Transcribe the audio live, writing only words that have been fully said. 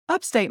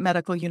Upstate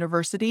Medical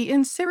University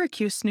in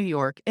Syracuse, New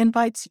York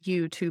invites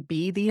you to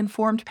be the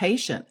informed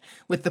patient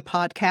with the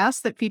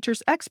podcast that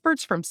features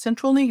experts from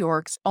Central New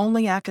York's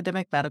only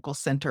academic medical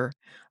center.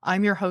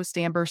 I'm your host,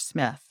 Amber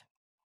Smith.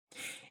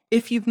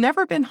 If you've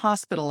never been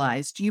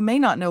hospitalized, you may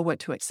not know what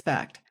to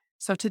expect.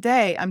 So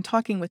today I'm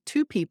talking with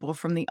two people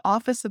from the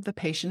Office of the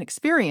Patient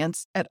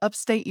Experience at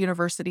Upstate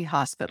University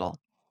Hospital,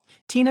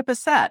 Tina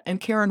Bissett and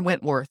Karen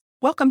Wentworth.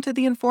 Welcome to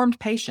the Informed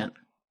Patient.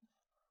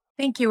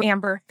 Thank you,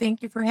 Amber.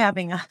 Thank you for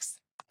having us.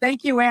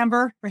 Thank you,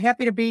 Amber. We're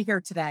happy to be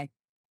here today.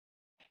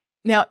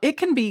 Now, it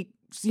can be,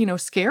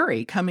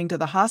 scary coming to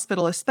the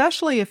hospital,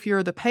 especially if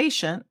you're the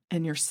patient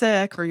and you're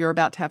sick or you're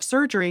about to have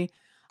surgery.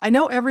 I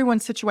know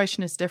everyone's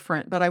situation is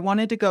different, but I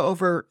wanted to go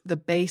over the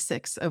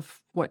basics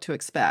of what to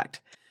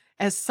expect.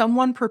 As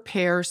someone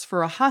prepares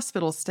for a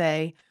hospital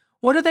stay,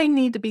 what do they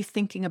need to be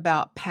thinking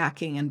about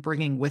packing and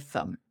bringing with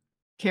them?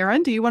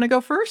 Karen, do you want to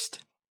go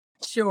first?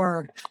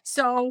 Sure.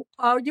 So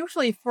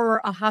usually for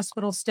a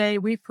hospital stay,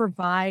 we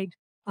provide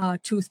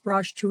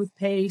toothbrush,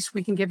 toothpaste.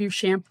 We can give you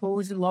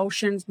shampoos and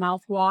lotions,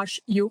 mouthwash.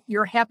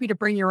 You're happy to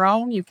bring your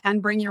own. You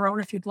can bring your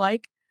own if you'd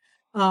like.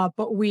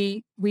 But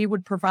we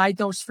would provide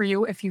those for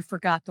you if you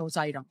forgot those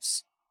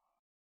items.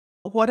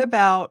 What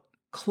about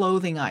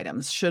clothing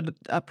items? Should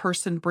a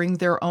person bring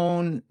their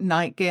own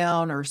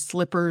nightgown or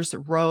slippers,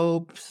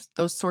 robes,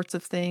 those sorts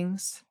of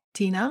things?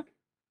 Tina?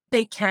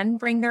 They can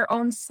bring their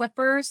own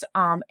slippers,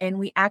 and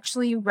we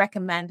actually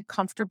recommend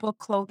comfortable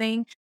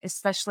clothing,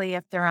 especially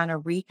if they're on a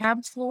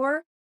rehab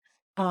floor.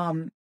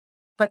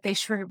 But they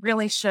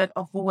really should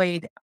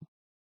avoid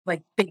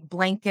like big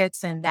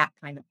blankets and that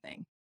kind of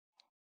thing.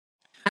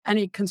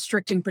 Any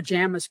constricting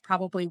pajamas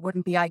probably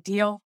wouldn't be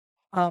ideal.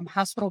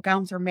 Hospital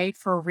gowns are made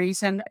for a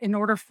reason. In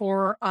order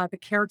for the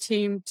care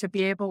team to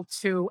be able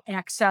to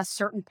access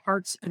certain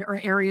parts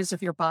or areas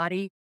of your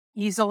body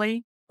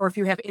easily, or if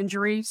you have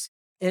injuries,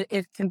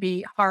 it can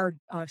be hard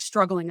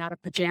struggling out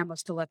of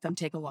pajamas to let them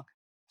take a look.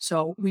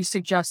 So we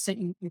suggest that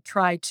you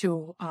try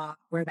to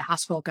wear the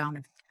hospital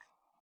gown.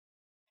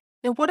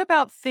 Now, what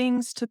about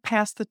things to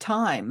pass the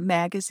time?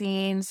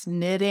 Magazines,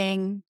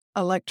 knitting,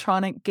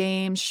 electronic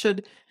games?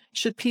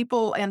 Should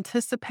people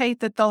anticipate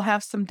that they'll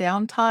have some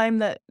downtime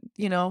that,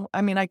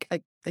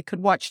 they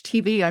could watch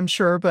TV, I'm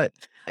sure, but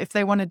if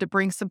they wanted to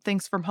bring some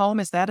things from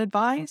home, is that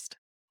advised?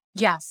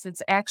 Yes,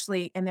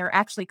 and they're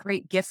actually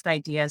great gift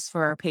ideas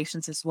for our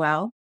patients as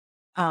well.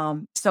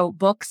 So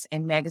books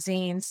and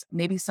magazines,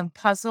 maybe some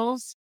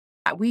puzzles.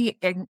 We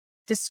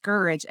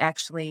discourage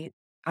actually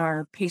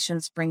our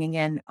patients bringing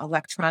in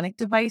electronic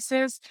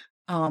devices.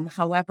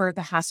 However,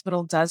 the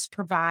hospital does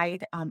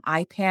provide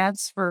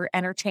iPads for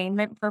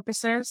entertainment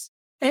purposes.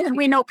 And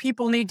we know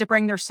people need to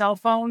bring their cell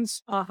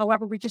phones.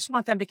 However, we just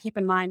want them to keep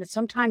in mind that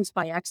sometimes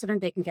by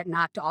accident, they can get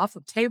knocked off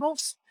of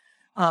tables.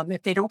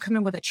 If they don't come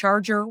in with a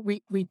charger,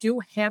 we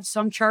do have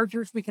some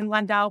chargers we can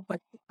lend out,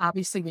 but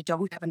obviously we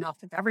don't have enough.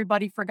 If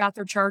everybody forgot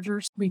their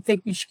chargers, we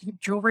think you should keep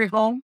jewelry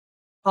home.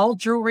 All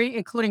jewelry,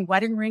 including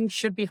wedding rings,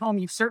 should be home.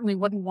 You certainly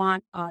wouldn't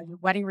want your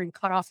wedding ring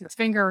cut off your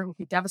finger. It would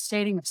be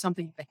devastating if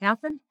something were to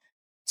happen.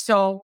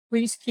 So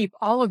please keep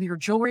all of your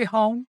jewelry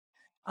home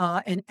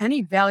and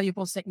any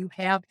valuables that you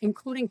have,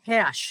 including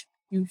cash.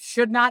 You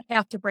should not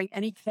have to bring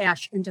any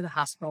cash into the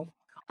hospital.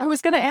 I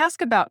was going to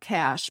ask about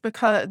cash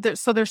because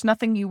there's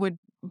nothing you would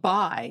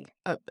buy,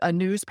 a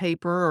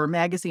newspaper or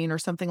magazine or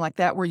something like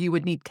that where you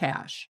would need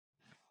cash.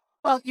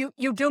 Well,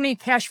 you do need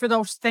cash for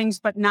those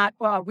things, but not,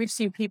 we've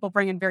seen people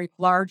bring in very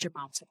large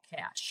amounts of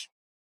cash.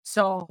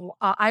 So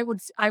I would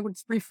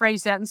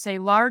rephrase that and say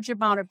large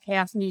amount of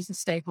cash needs to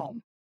stay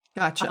home.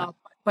 Gotcha.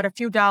 But a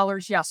few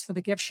dollars, yes, for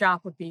the gift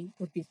shop would be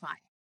fine.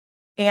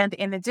 And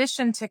in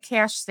addition to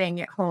cash staying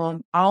at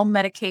home, all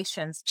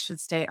medications should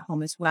stay at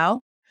home as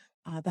well.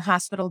 The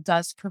hospital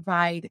does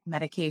provide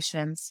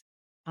medications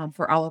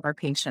for all of our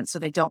patients, so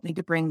they don't need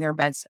to bring their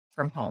meds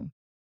from home.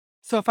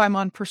 So if I'm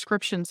on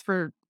prescriptions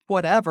for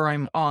whatever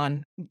I'm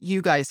on,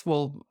 you guys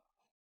will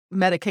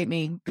medicate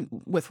me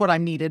with what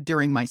I'm needed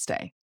during my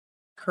stay.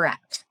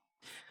 Correct.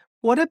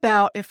 What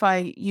about if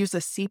I use a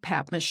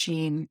CPAP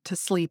machine to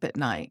sleep at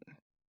night?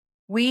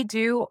 We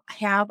do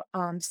have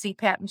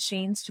CPAP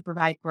machines to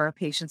provide for our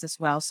patients as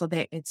well, so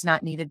that it's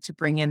not needed to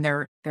bring in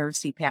their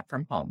CPAP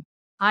from home.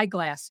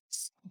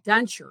 Eyeglasses,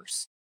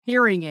 dentures,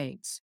 hearing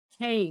aids,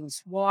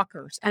 canes,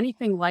 walkers,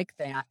 anything like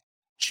that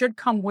should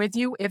come with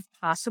you if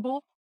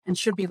possible and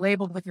should be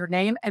labeled with your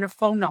name and a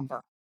phone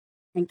number.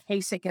 In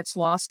case it gets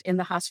lost in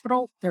the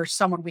hospital, there's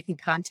someone we can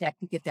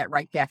contact to get that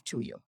right back to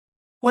you.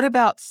 What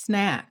about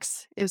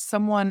snacks? Is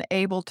someone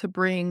able to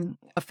bring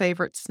a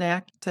favorite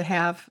snack to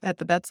have at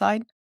the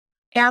bedside?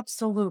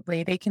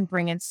 Absolutely. They can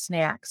bring in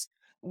snacks.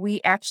 We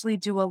actually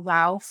do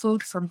allow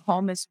food from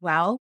home as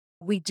well.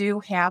 We do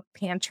have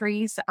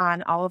pantries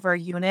on all of our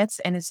units,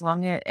 and as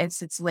long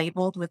as it's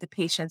labeled with the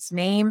patient's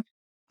name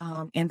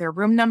and their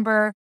room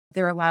number,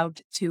 they're allowed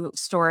to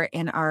store it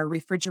in our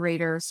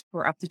refrigerators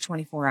for up to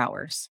 24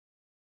 hours.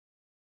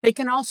 They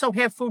can also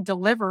have food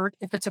delivered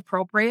if it's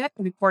appropriate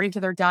and according to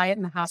their diet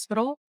in the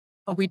hospital.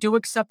 We do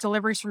accept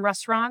deliveries from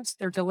restaurants.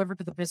 They're delivered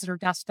to the visitor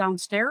desk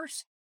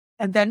downstairs.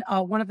 And then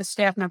one of the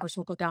staff members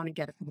will go down and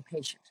get it for the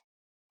patient.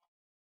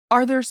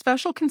 Are there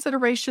special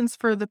considerations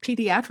for the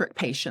pediatric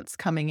patients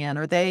coming in?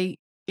 Are they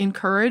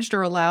encouraged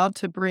or allowed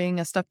to bring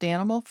a stuffed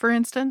animal, for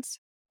instance?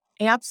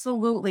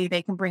 Absolutely,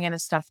 they can bring in a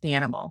stuffed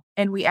animal.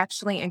 And we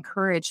actually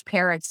encourage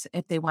parents,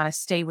 if they want to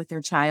stay with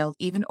their child,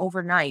 even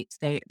overnight,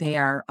 they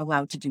are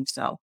allowed to do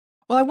so.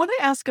 Well, I want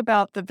to ask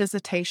about the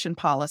visitation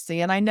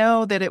policy, and I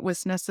know that it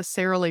was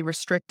necessarily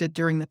restricted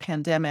during the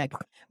pandemic,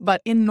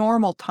 but in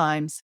normal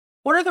times,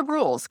 what are the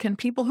rules? Can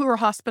people who are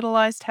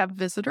hospitalized have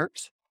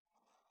visitors?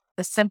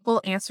 The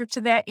simple answer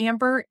to that,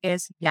 Amber,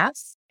 is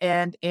yes,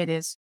 and it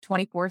is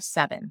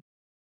 24/7.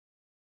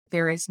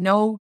 There is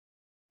no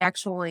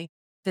actually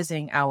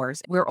visiting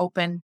hours. We're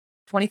open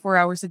 24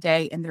 hours a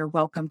day, and they're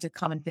welcome to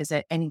come and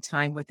visit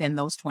anytime within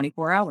those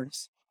 24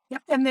 hours.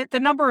 Yep. And the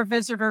number of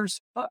visitors,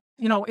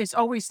 is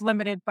always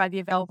limited by the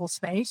available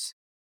space.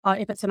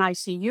 If it's an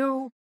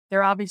ICU,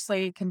 there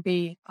obviously can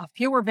be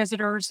fewer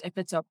visitors. If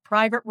it's a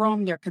private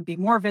room, there could be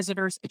more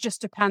visitors. It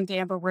just depends,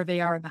 Amber, where they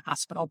are in the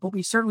hospital, but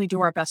we certainly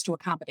do our best to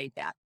accommodate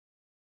that.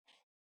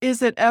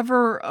 Is it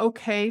ever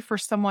okay for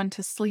someone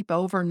to sleep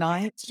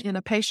overnight in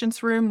a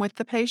patient's room with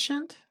the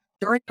patient?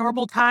 During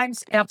normal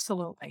times,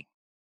 absolutely.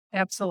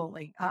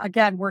 Absolutely.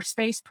 Again, where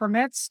space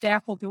permits,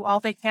 staff will do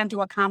all they can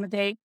to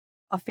accommodate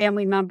a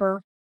family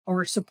member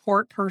or a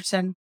support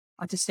person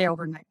to stay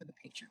overnight with the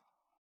patient.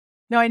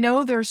 Now, I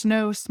know there's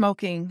no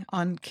smoking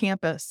on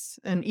campus,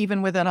 and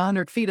even within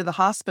 100 feet of the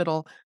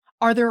hospital,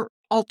 are there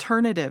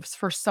alternatives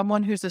for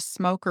someone who's a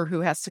smoker who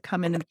has to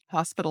come in and be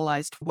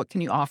hospitalized? What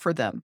can you offer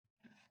them?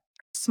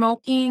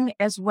 Smoking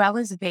as well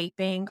as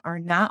vaping are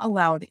not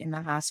allowed in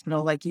the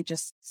hospital, like you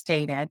just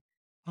stated.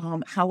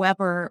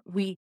 However,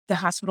 the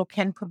hospital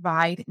can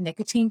provide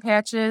nicotine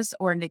patches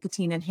or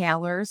nicotine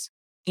inhalers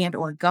and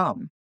or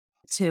gum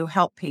to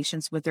help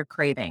patients with their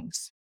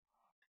cravings.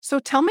 So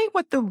tell me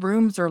what the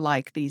rooms are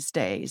like these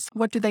days.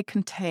 What do they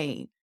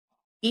contain?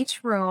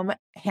 Each room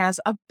has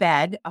a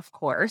bed, of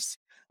course.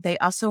 They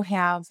also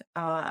have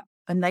a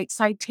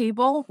nightside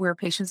table where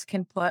patients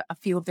can put a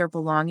few of their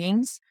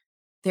belongings.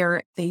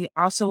 They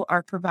also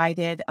are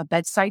provided a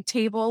bedside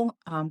table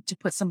to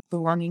put some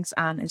belongings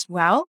on as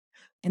well.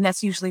 And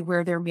that's usually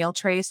where their meal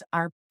trays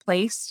are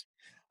placed.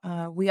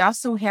 We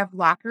also have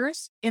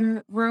lockers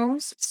in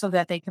rooms so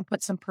that they can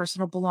put some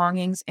personal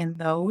belongings in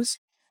those.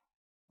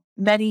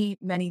 Many,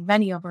 many,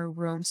 many of our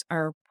rooms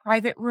are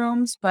private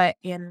rooms, but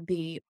in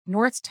the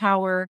North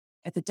Tower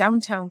at the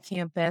downtown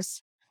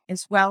campus,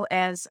 as well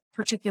as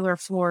particular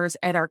floors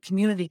at our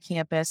community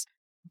campus,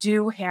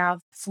 do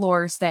have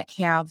floors that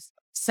have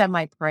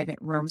semi-private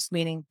rooms,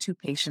 meaning 2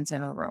 patients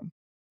in a room.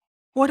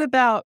 What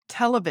about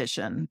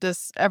television?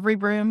 Does every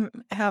room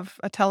have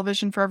a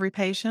television for every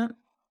patient?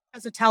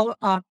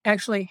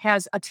 Actually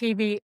has a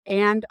TV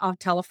and a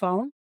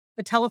telephone.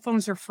 The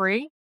telephones are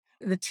free.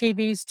 The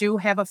TVs do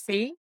have a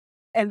fee.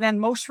 And then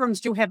most rooms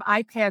do have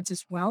iPads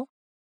as well.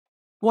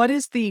 What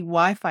is the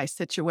Wi-Fi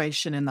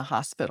situation in the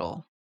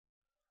hospital?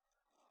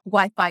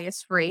 Wi-Fi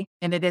is free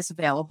and it is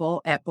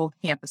available at both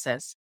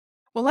campuses.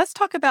 Well, let's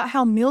talk about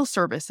how meal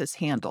service is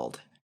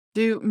handled.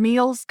 Do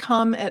meals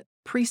come at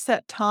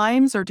preset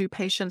times or do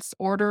patients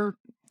order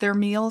their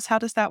meals? How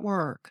does that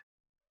work?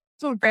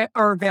 So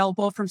are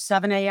available from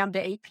 7 a.m. to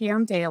 8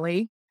 p.m.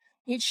 daily.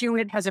 Each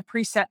unit has a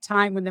preset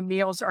time when the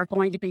meals are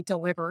going to be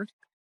delivered.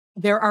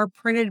 There are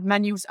printed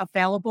menus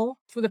available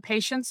for the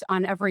patients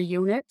on every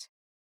unit.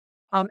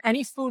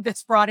 Any food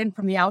that's brought in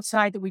from the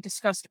outside that we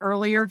discussed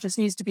earlier just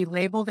needs to be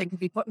labeled and can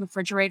be put in the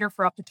refrigerator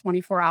for up to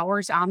 24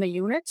 hours on the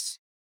units.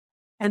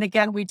 And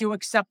again, we do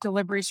accept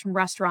deliveries from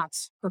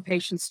restaurants for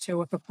patients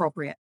too, if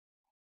appropriate.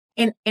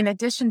 In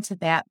addition to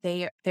that,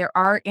 there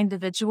are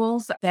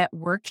individuals that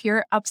work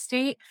here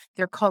upstate.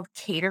 They're called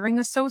catering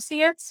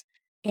associates,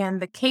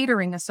 and the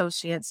catering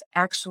associates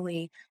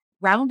actually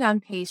round on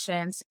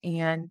patients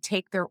and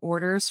take their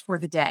orders for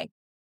the day.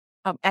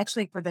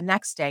 Actually, for the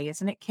next day,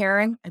 isn't it,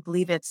 Karen? I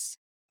believe it's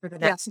for the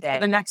next day. For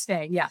the next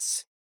day,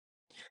 yes.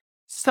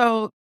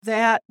 So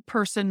that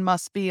person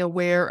must be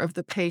aware of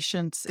the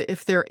patients.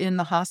 If they're in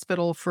the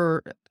hospital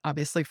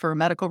obviously for a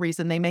medical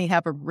reason, they may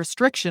have a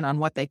restriction on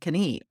what they can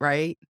eat,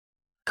 right?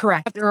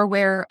 Correct. They're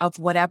aware of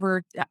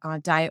whatever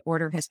diet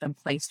order has been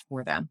placed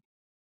for them.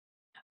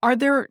 Are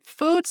there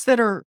foods that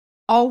are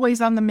always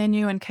on the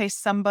menu in case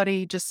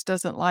somebody just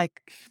doesn't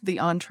like the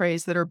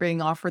entrees that are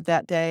being offered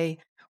that day?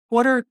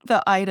 What are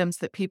the items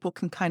that people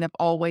can kind of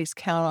always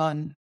count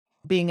on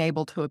being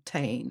able to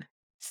obtain?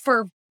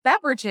 For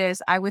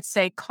beverages, I would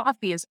say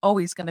coffee is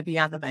always going to be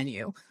on the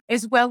menu,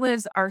 as well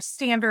as our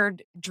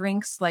standard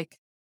drinks like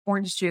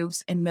orange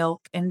juice and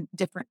milk and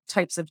different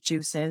types of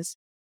juices.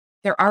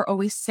 There are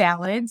always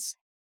salads.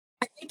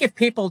 I think if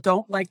people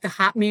don't like the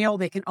hot meal,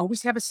 they can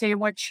always have a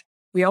sandwich.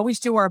 We always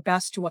do our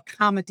best to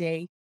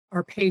accommodate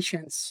our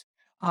patients.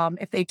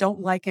 If they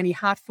don't like any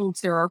hot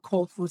foods, there are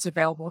cold foods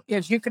available.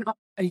 As you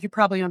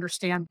probably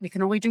understand, we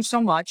can only do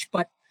so much,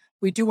 but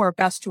we do our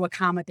best to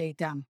accommodate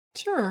them.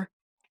 Sure.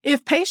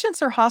 If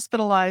patients are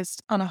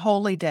hospitalized on a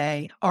holy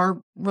day,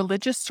 are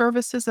religious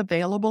services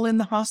available in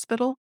the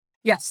hospital?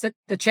 Yes,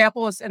 the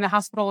chapel is and the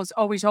hospital is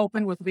always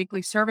open with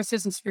weekly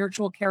services, and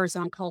spiritual care is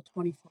on call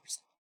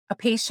 24/7. A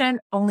patient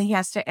only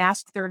has to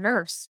ask their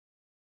nurse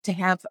to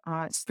have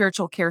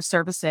spiritual care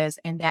services,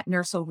 and that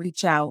nurse will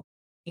reach out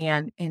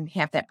and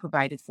have that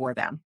provided for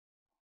them.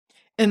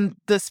 And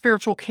the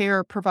spiritual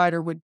care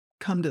provider would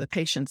come to the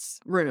patient's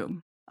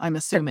room, I'm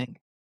assuming.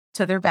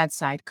 To their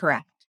bedside,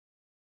 correct.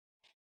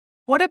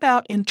 What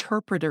about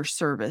interpreter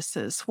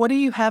services? What do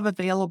you have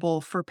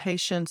available for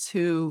patients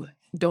who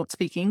don't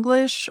speak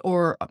English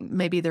or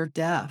maybe they're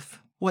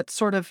deaf? What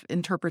sort of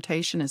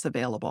interpretation is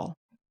available?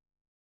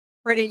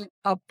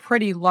 A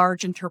pretty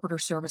large interpreter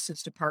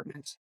services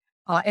department.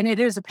 And it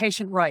is a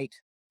patient right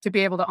to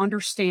be able to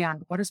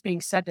understand what is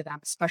being said to them,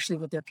 especially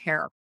with their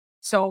care.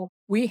 So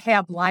we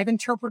have live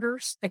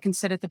interpreters that can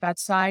sit at the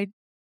bedside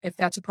if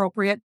that's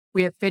appropriate.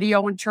 We have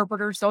video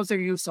interpreters. Those are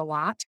used a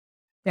lot.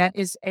 That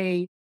is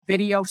a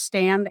video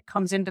stand that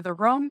comes into the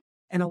room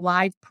and a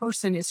live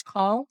person is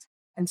called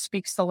and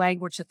speaks the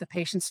language that the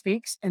patient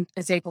speaks and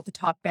is able to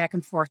talk back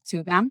and forth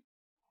to them.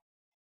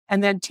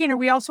 And then, Tina,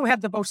 we also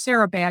have the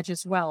Vocera badge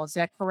as well. Is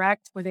that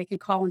correct? Where they can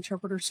call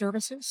interpreter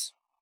services?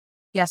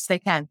 Yes, they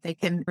can. They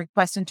can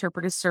request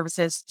interpretive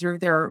services through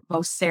their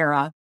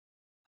Vocera.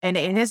 And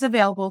it is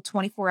available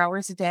 24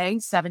 hours a day,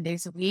 7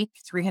 days a week,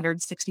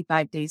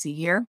 365 days a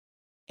year.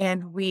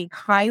 And we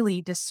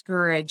highly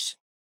discourage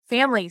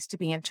families to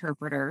be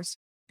interpreters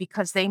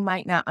because they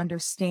might not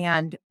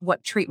understand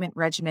what treatment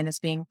regimen is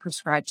being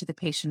prescribed to the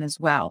patient as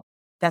well.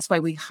 That's why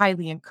we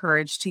highly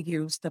encourage to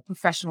use the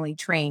professionally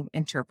trained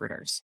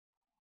interpreters.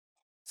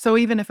 So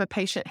even if a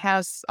patient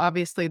has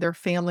obviously their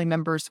family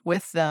members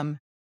with them,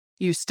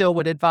 you still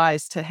would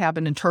advise to have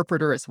an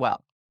interpreter as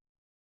well.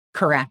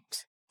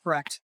 Correct.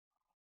 Correct.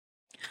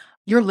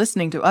 You're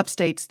listening to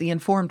Upstate's The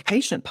Informed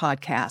Patient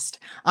podcast.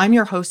 I'm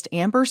your host,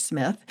 Amber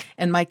Smith,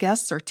 and my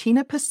guests are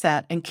Tina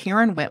Passett and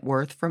Karen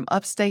Wentworth from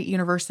Upstate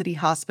University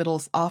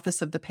Hospital's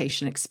Office of the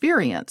Patient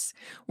Experience.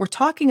 We're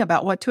talking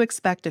about what to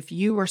expect if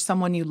you or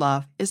someone you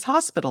love is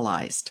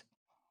hospitalized.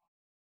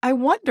 I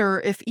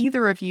wonder if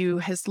either of you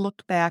has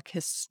looked back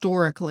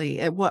historically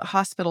at what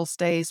hospital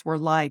stays were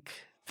like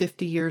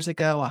 50 years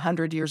ago,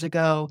 100 years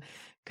ago,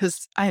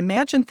 because I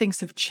imagine things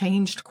have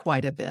changed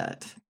quite a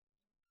bit.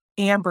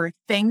 Amber,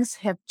 things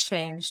have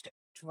changed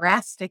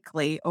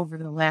drastically over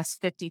the last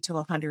 50 to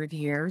 100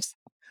 years.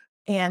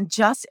 And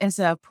just as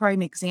a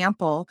prime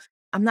example,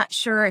 I'm not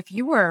sure if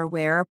you were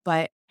aware,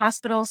 but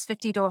hospitals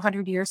 50 to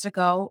 100 years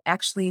ago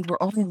actually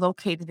were only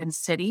located in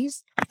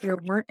cities. There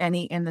weren't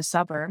any in the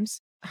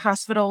suburbs.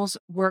 Hospitals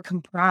were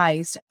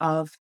comprised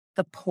of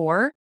the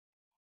poor,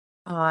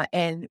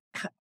 and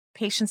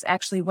patients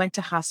actually went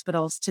to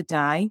hospitals to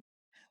die.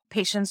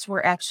 Patients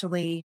were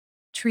actually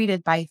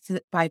treated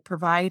by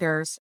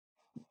providers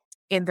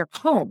in their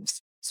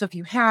homes. So if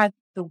you had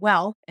the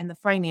wealth and the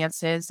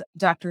finances,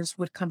 doctors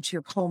would come to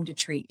your home to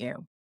treat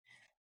you.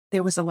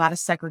 There was a lot of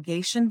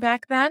segregation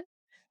back then,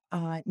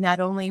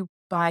 not only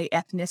by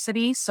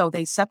ethnicity. So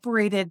they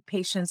separated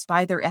patients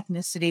by their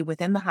ethnicity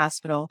within the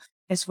hospital,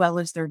 as well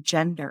as their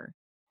gender.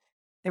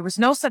 There was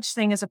no such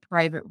thing as a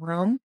private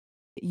room.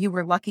 You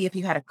were lucky if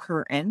you had a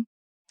curtain.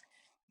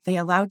 They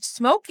allowed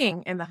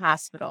smoking in the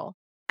hospital,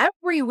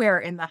 everywhere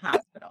in the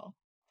hospital.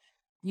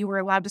 You were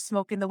allowed to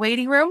smoke in the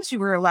waiting rooms. You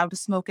were allowed to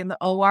smoke in the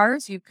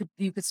ORs. You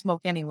could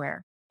smoke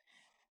anywhere.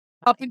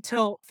 Up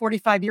until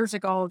 45 years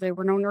ago, there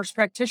were no nurse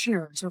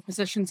practitioners or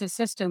physician's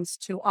assistants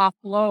to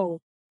offload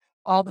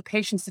all the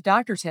patients the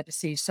doctors had to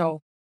see.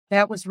 So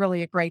that was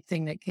really a great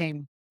thing that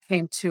came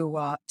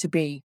to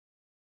be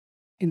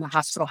in the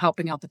hospital,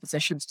 helping out the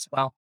physicians as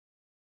well.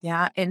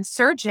 Yeah, and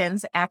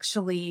surgeons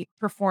actually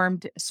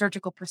performed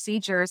surgical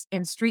procedures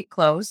in street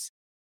clothes,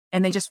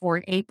 and they just wore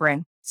an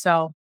apron.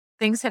 So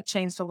things have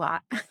changed a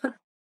lot.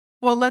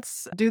 Well,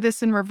 let's do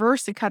this in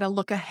reverse and kind of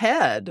look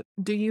ahead.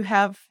 Do you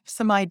have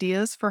some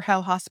ideas for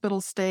how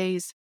hospital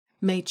stays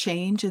may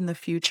change in the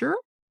future?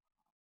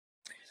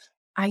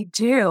 I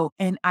do.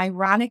 And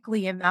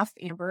ironically enough,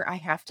 Amber, I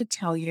have to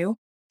tell you,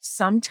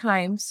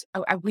 sometimes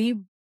we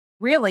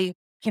really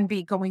can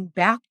be going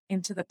back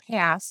into the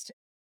past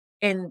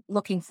and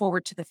looking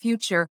forward to the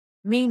future,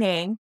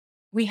 meaning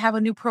we have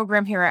a new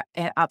program here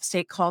at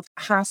Upstate called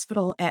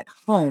Hospital at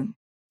Home.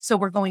 So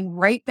we're going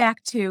right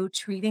back to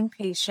treating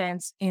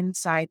patients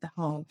inside the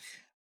home.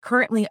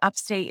 Currently,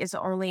 Upstate is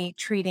only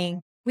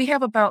treating, we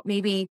have about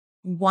maybe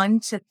 1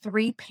 to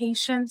 3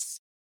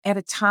 patients at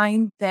a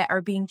time that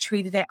are being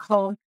treated at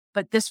home.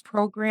 But this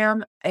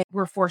program,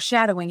 we're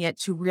foreshadowing it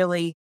to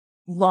really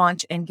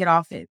launch and get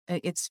off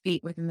its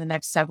feet within the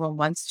next several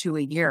months to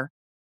a year.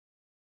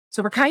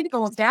 So we're kind of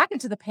going back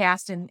into the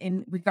past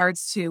in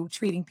regards to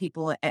treating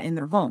people in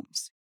their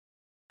homes.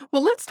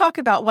 Well, let's talk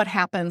about what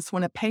happens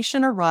when a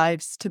patient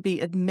arrives to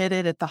be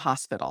admitted at the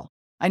hospital.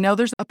 I know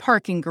there's a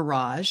parking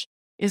garage.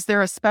 Is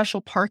there a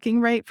special parking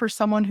rate for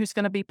someone who's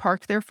going to be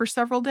parked there for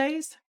several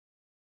days?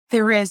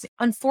 There is.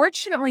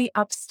 Unfortunately,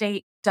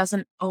 Upstate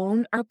doesn't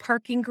own our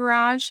parking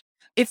garage.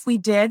 If we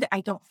did,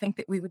 I don't think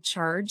that we would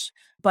charge.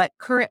 But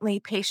currently,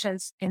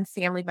 patients and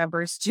family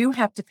members do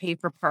have to pay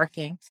for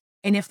parking.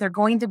 And if they're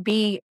going to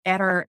be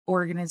at our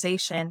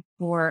organization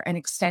for an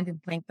extended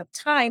length of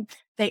time,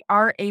 they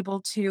are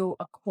able to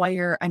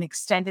acquire an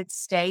extended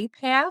stay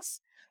pass.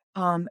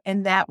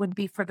 And that would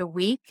be for the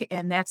week.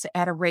 And that's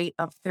at a rate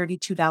of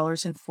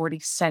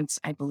 $32.40,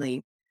 I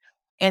believe.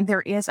 And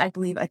there is, I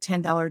believe, a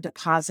 $10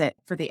 deposit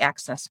for the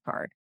access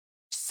card.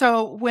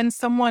 So when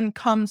someone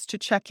comes to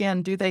check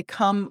in, do they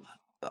come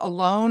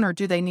alone or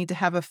do they need to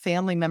have a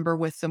family member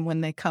with them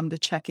when they come to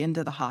check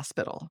into the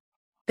hospital?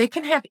 They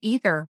can have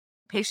either.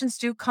 Patients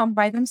do come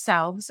by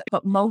themselves,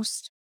 but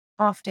most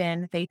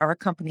often they are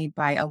accompanied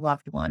by a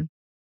loved one.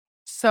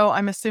 So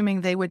I'm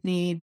assuming they would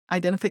need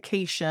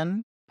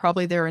identification,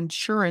 probably their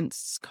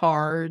insurance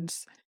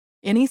cards,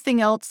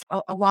 anything else.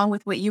 Along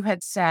with what you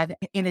had said,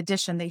 in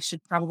addition, they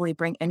should probably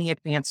bring any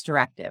advance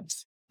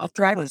directives. A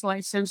driver's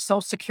license,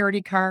 social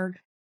security card,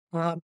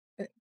 uh,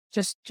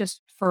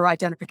 just for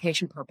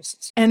identification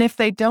purposes. And if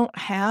they don't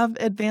have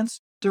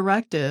advanced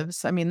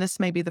directives, I mean, this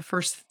may be the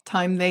first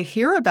time they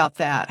hear about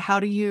that. How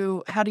do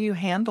you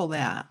handle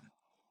that?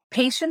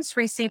 Patients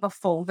receive a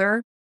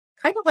folder,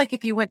 kind of like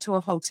if you went to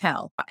a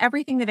hotel.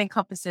 Everything that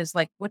encompasses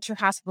like what your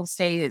hospital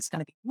stay is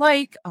going to be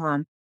like,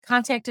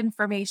 contact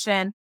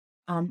information.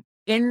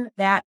 In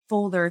that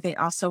folder, they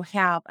also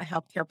have a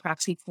healthcare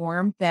proxy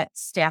form that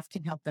staff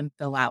can help them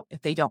fill out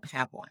if they don't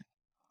have one.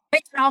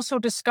 They can also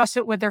discuss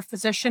it with their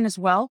physician as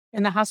well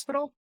in the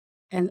hospital,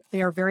 and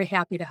they are very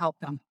happy to help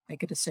them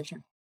make a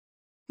decision.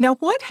 Now,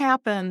 what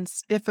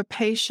happens if a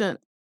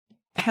patient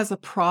has a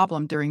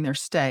problem during their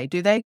stay?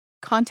 Do they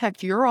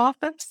contact your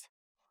office?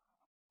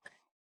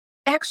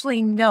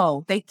 Actually,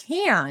 no, they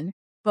can,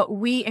 but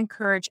we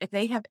encourage if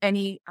they have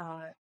any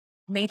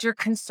major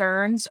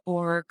concerns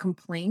or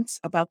complaints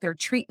about their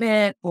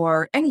treatment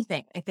or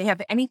anything, if they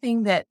have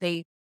anything that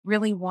they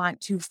really want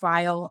to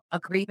file a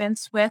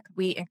grievance with,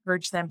 we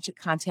encourage them to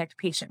contact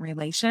patient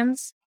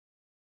relations.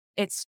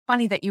 It's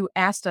funny that you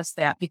asked us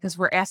that because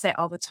we're asked that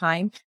all the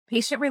time.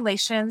 Patient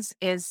relations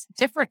is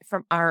different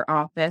from our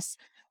office,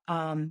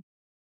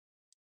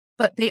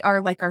 but they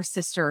are like a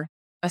sister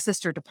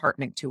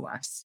department to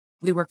us.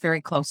 We work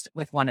very close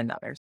with one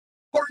another.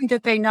 Important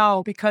that they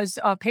know because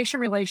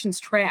patient relations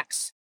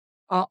tracks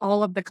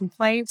all of the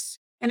complaints.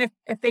 And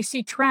if they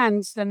see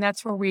trends, then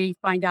that's where we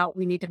find out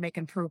we need to make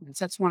improvements.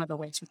 That's one of the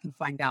ways we can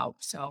find out.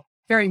 So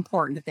very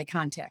important that they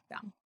contact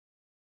them.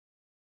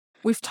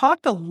 We've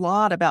talked a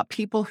lot about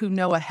people who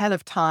know ahead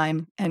of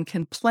time and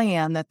can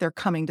plan that they're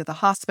coming to the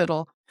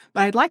hospital,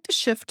 but I'd like to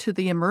shift to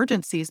the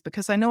emergencies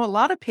because I know a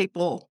lot of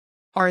people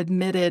are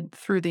admitted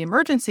through the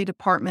emergency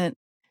department.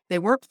 They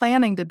weren't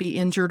planning to be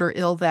injured or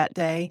ill that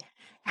day.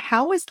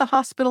 How is the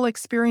hospital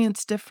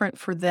experience different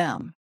for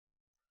them?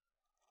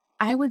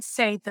 I would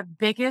say the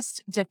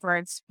biggest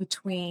difference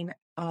between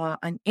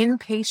an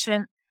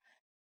inpatient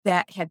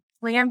that had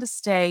planned to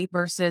stay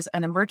versus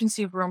an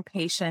emergency room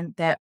patient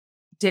that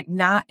did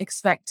not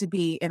expect to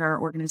be in our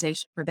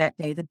organization for that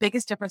day, the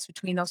biggest difference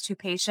between those two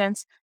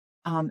patients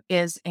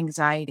is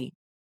anxiety.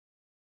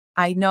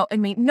 I know, I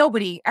mean,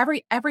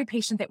 every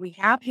patient that we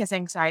have has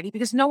anxiety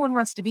because no one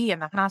wants to be in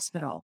the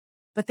hospital.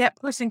 But that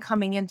person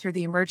coming in through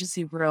the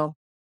emergency room,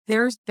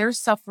 their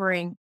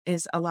suffering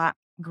is a lot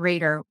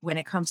greater when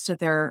it comes to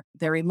their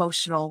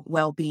emotional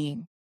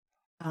well-being.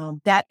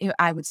 That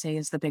I would say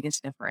is the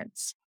biggest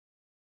difference.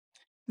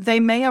 They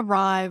may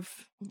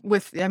arrive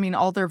with,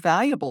 all their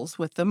valuables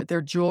with them,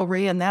 their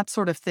jewelry and that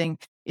sort of thing.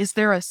 Is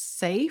there a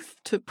safe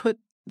to put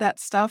that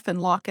stuff and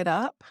lock it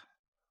up?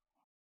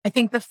 I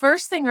think the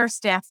first thing our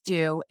staff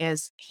do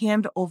is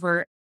hand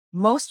over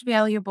most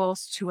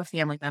valuables to a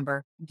family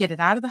member, get it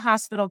out of the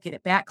hospital, get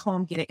it back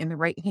home, get it in the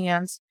right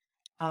hands.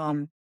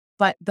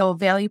 But the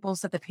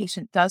valuables that the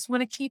patient does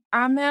want to keep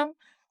on them,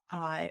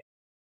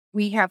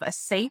 we have a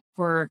safe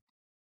for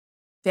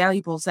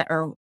valuables that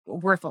are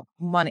worth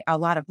money, a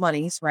lot of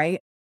monies,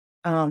 right?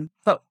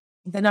 But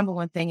the number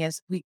one thing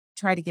is we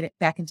try to get it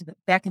back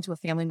into a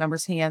family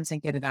member's hands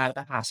and get it out of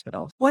the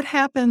hospital. What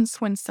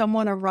happens when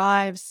someone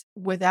arrives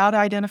without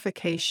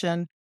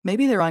identification?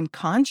 Maybe they're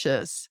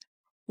unconscious.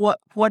 What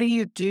do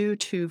you do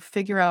to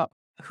figure out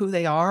who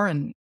they are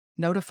and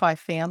notify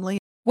family?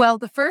 Well,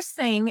 the first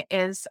thing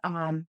is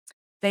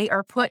they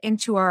are put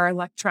into our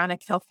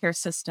electronic healthcare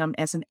system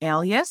as an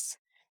alias,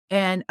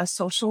 and a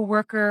social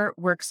worker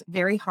works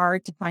very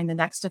hard to find the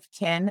next of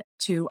kin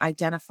to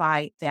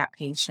identify that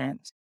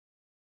patient.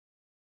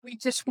 We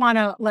just want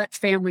to let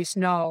families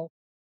know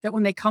that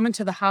when they come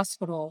into the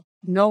hospital,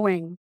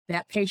 knowing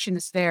that patient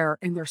is there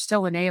and they're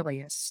still an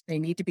alias, they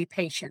need to be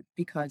patient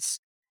because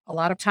a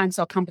lot of times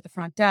they'll come to the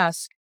front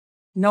desk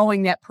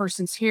knowing that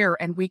person's here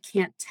and we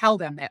can't tell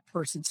them that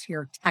person's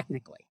here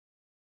technically.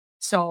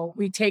 So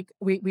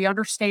we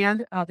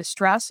understand the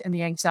stress and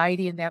the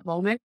anxiety in that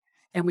moment.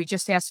 And we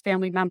just ask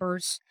family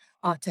members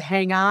to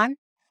hang on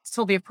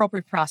till the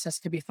appropriate process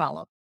to be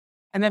followed.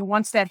 And then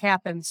once that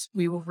happens,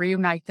 we will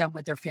reunite them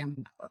with their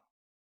family member.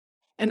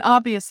 And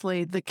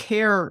obviously, the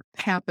care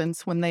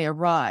happens when they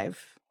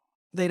arrive.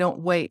 They don't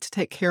wait to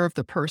take care of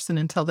the person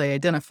until they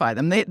identify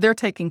them. They're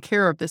taking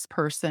care of this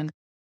person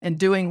and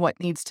doing what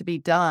needs to be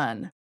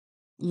done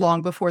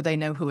long before they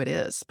know who it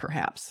is,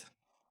 perhaps.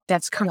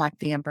 That's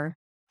correct, Amber.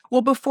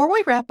 Well, before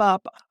we wrap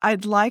up,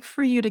 I'd like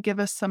for you to give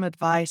us some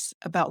advice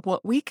about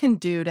what we can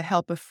do to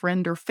help a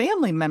friend or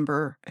family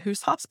member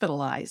who's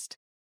hospitalized.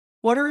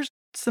 What are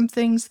some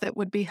things that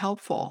would be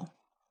helpful?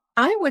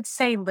 I would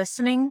say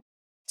listening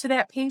to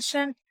that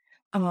patient,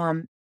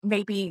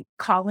 maybe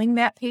calling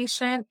that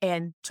patient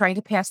and trying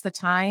to pass the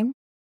time,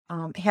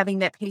 having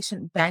that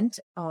patient vent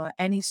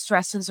any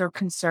stresses or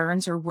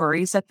concerns or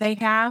worries that they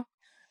have,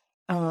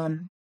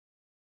 um,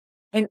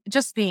 and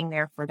just being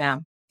there for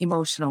them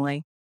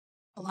emotionally.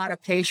 A lot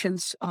of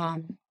patients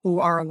who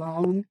are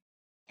alone,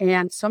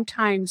 and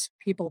sometimes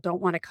people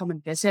don't want to come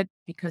and visit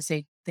because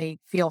they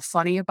feel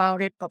funny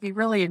about it. But we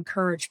really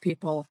encourage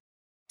people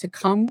to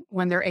come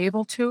when they're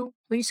able to.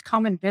 Please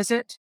come and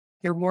visit.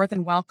 You're more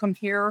than welcome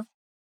here.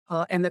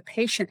 And the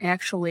patient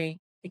actually,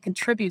 it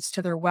contributes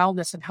to their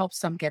wellness and helps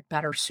them get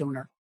better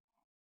sooner.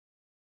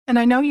 And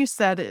I know you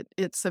said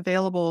it's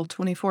available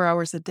 24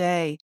 hours a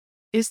day.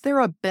 Is there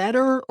a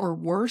better or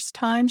worse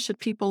time? Should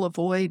people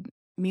avoid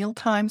meal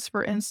times,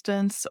 for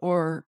instance,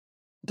 or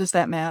does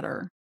that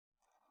matter?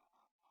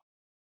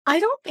 I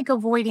don't think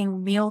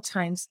avoiding meal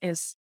times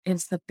is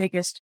the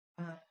biggest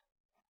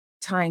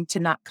time to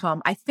not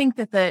come. I think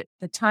that the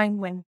time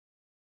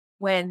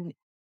when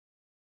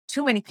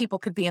too many people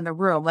could be in the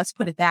room, let's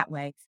put it that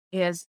way,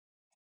 is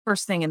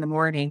first thing in the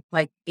morning,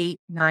 like 8,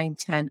 9,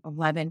 10,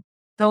 11.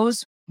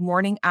 Those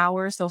morning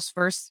hours, those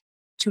first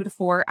 2 to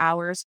 4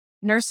 hours,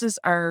 nurses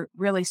are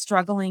really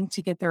struggling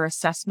to get their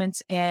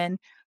assessments in,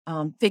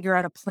 figure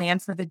out a plan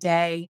for the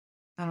day,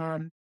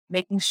 um,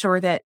 making sure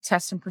that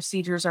tests and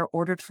procedures are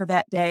ordered for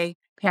that day,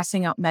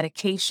 passing out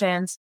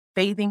medications,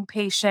 bathing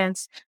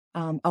patients.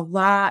 A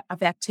lot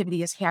of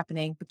activity is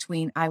happening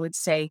between, I would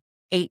say,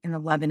 8 and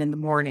 11 in the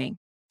morning.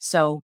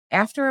 So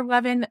after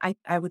 11,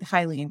 I would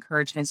highly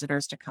encourage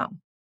visitors to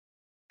come.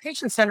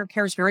 Patient-centered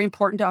care is very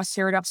important to us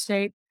here at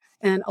Upstate.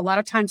 And a lot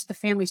of times the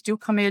families do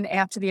come in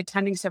after the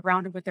attendings have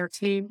rounded with their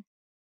team.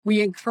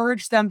 We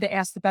encourage them to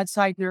ask the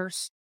bedside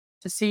nurse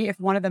to see if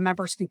one of the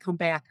members can come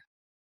back.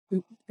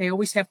 They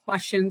always have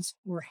questions.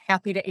 We're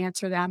happy to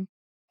answer them.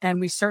 And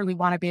we certainly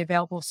want to be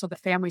available so the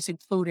family's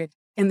included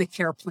in the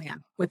care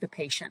plan with the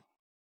patient.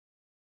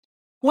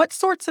 What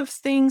sorts of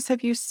things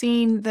have you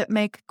seen that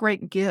make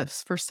great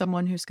gifts for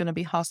someone who's going to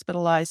be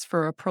hospitalized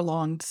for a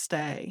prolonged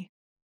stay?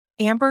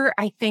 Amber,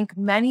 I think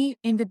many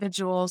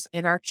individuals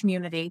in our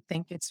community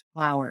think it's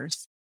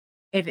flowers.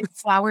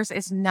 Flowers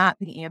is not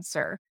the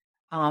answer.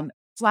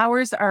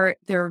 Flowers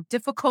they're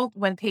difficult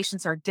when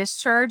patients are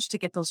discharged to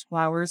get those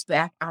flowers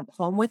back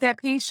home with that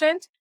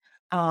patient.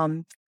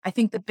 I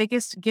think the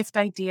biggest gift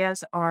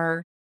ideas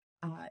are,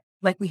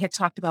 like we had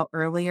talked about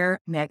earlier,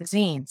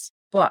 magazines,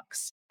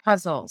 books,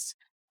 puzzles,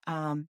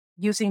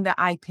 using the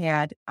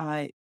iPad,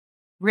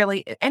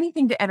 really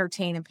anything to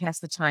entertain and pass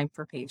the time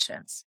for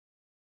patients,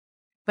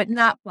 but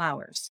not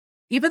flowers.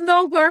 Even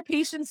though our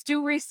patients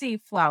do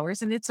receive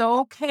flowers, and it's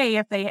okay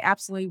if they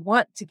absolutely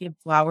want to give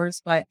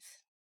flowers, but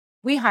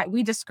we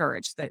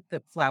discourage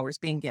the flowers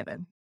being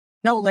given.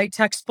 No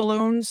latex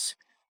balloons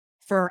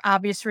for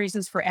obvious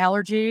reasons for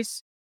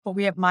allergies, but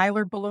we have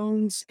Mylar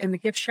balloons in the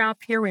gift shop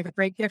here. We have a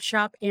great gift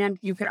shop, and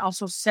you can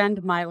also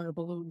send Mylar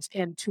balloons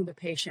in to the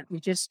patient. We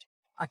just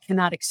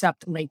cannot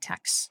accept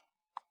latex.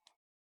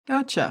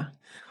 Gotcha.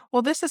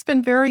 Well, this has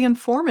been very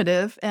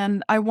informative,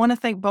 and I want to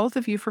thank both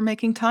of you for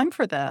making time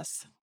for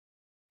this.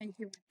 Thank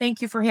you.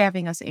 Thank you for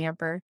having us,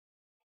 Amber.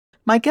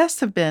 My guests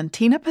have been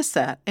Tina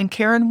Passett and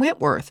Karen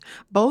Whitworth,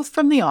 both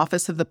from the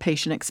Office of the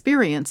Patient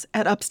Experience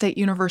at Upstate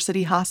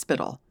University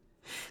Hospital.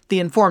 The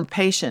Informed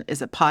Patient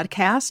is a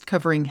podcast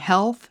covering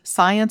health,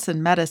 science,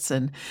 and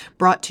medicine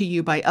brought to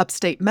you by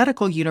Upstate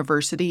Medical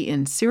University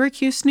in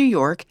Syracuse, New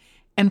York,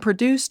 and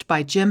produced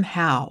by Jim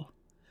Howe.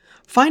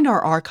 Find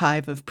our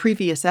archive of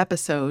previous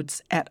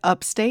episodes at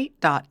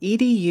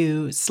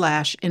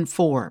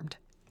upstate.edu/informed.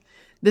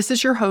 This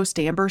is your host,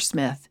 Amber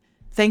Smith,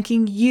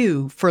 thanking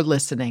you for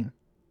listening.